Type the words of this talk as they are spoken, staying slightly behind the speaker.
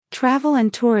Travel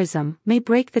and tourism may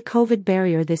break the COVID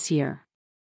barrier this year.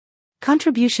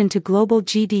 Contribution to global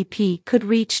GDP could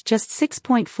reach just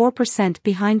 6.4%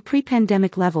 behind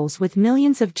pre-pandemic levels, with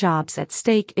millions of jobs at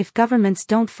stake if governments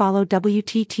don't follow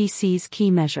WTTC's key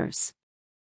measures.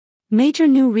 Major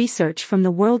new research from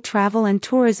the World Travel and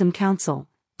Tourism Council,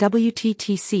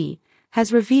 WTTC,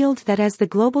 has revealed that as the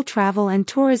global travel and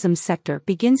tourism sector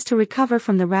begins to recover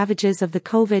from the ravages of the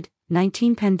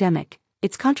COVID-19 pandemic,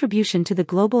 its contribution to the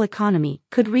global economy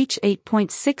could reach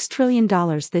 $8.6 trillion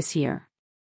this year.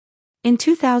 In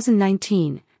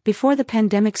 2019, before the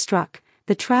pandemic struck,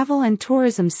 the travel and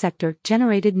tourism sector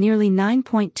generated nearly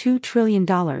 $9.2 trillion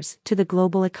to the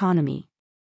global economy.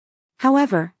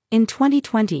 However, in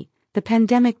 2020, the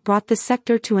pandemic brought the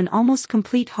sector to an almost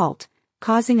complete halt,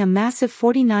 causing a massive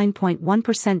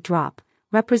 49.1% drop,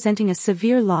 representing a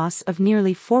severe loss of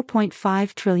nearly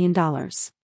 $4.5 trillion.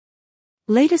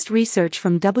 Latest research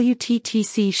from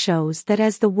WTTC shows that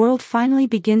as the world finally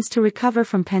begins to recover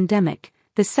from pandemic,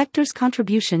 the sector's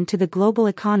contribution to the global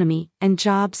economy and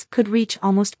jobs could reach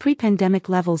almost pre-pandemic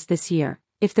levels this year,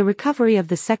 if the recovery of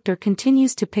the sector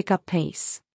continues to pick up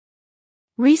pace.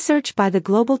 Research by the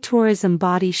global tourism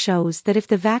body shows that if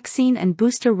the vaccine and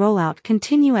booster rollout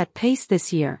continue at pace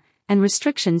this year, and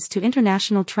restrictions to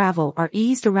international travel are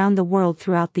eased around the world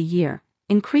throughout the year,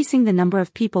 increasing the number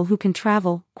of people who can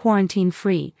travel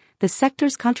quarantine-free, the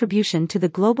sector's contribution to the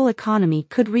global economy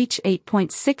could reach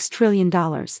 $8.6 trillion,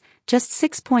 just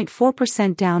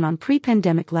 6.4% down on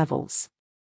pre-pandemic levels.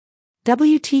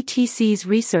 WTTC's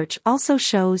research also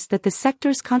shows that the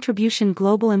sector's contribution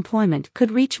global employment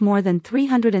could reach more than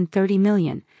 330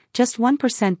 million, just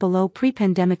 1% below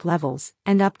pre-pandemic levels,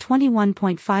 and up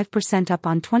 21.5% up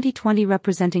on 2020,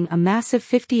 representing a massive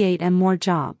 58 and more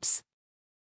jobs.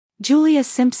 Julia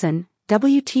Simpson,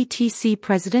 WTTC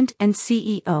President and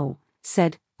CEO,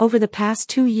 said, "Over the past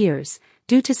 2 years,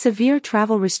 due to severe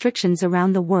travel restrictions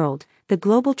around the world, the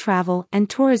global travel and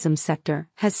tourism sector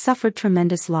has suffered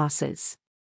tremendous losses.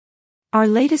 Our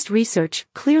latest research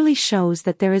clearly shows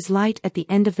that there is light at the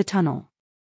end of the tunnel.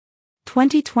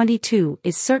 2022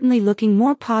 is certainly looking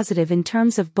more positive in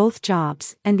terms of both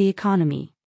jobs and the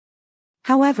economy.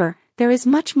 However, there is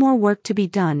much more work to be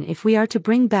done if we are to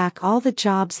bring back all the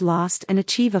jobs lost and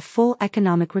achieve a full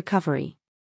economic recovery.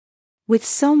 With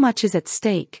so much is at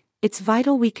stake, it's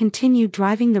vital we continue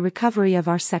driving the recovery of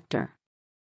our sector.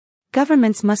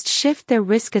 Governments must shift their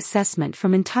risk assessment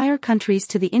from entire countries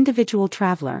to the individual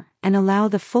traveler and allow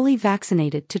the fully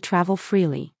vaccinated to travel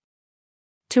freely.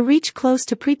 To reach close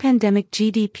to pre-pandemic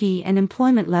GDP and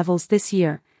employment levels this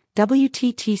year,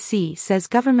 WTTC says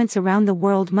governments around the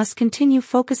world must continue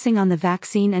focusing on the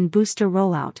vaccine and booster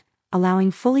rollout, allowing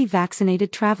fully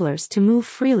vaccinated travelers to move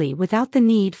freely without the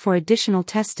need for additional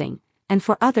testing, and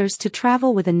for others to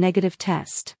travel with a negative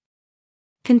test.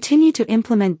 Continue to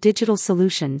implement digital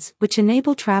solutions which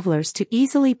enable travelers to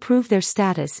easily prove their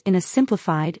status in a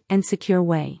simplified and secure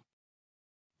way.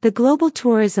 The global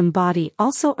tourism body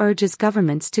also urges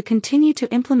governments to continue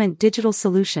to implement digital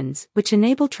solutions which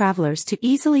enable travelers to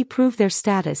easily prove their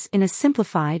status in a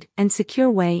simplified and secure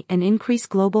way and increase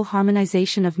global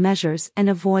harmonization of measures and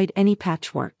avoid any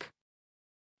patchwork.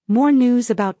 More news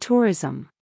about tourism.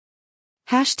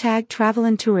 #Travel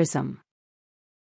and Tourism.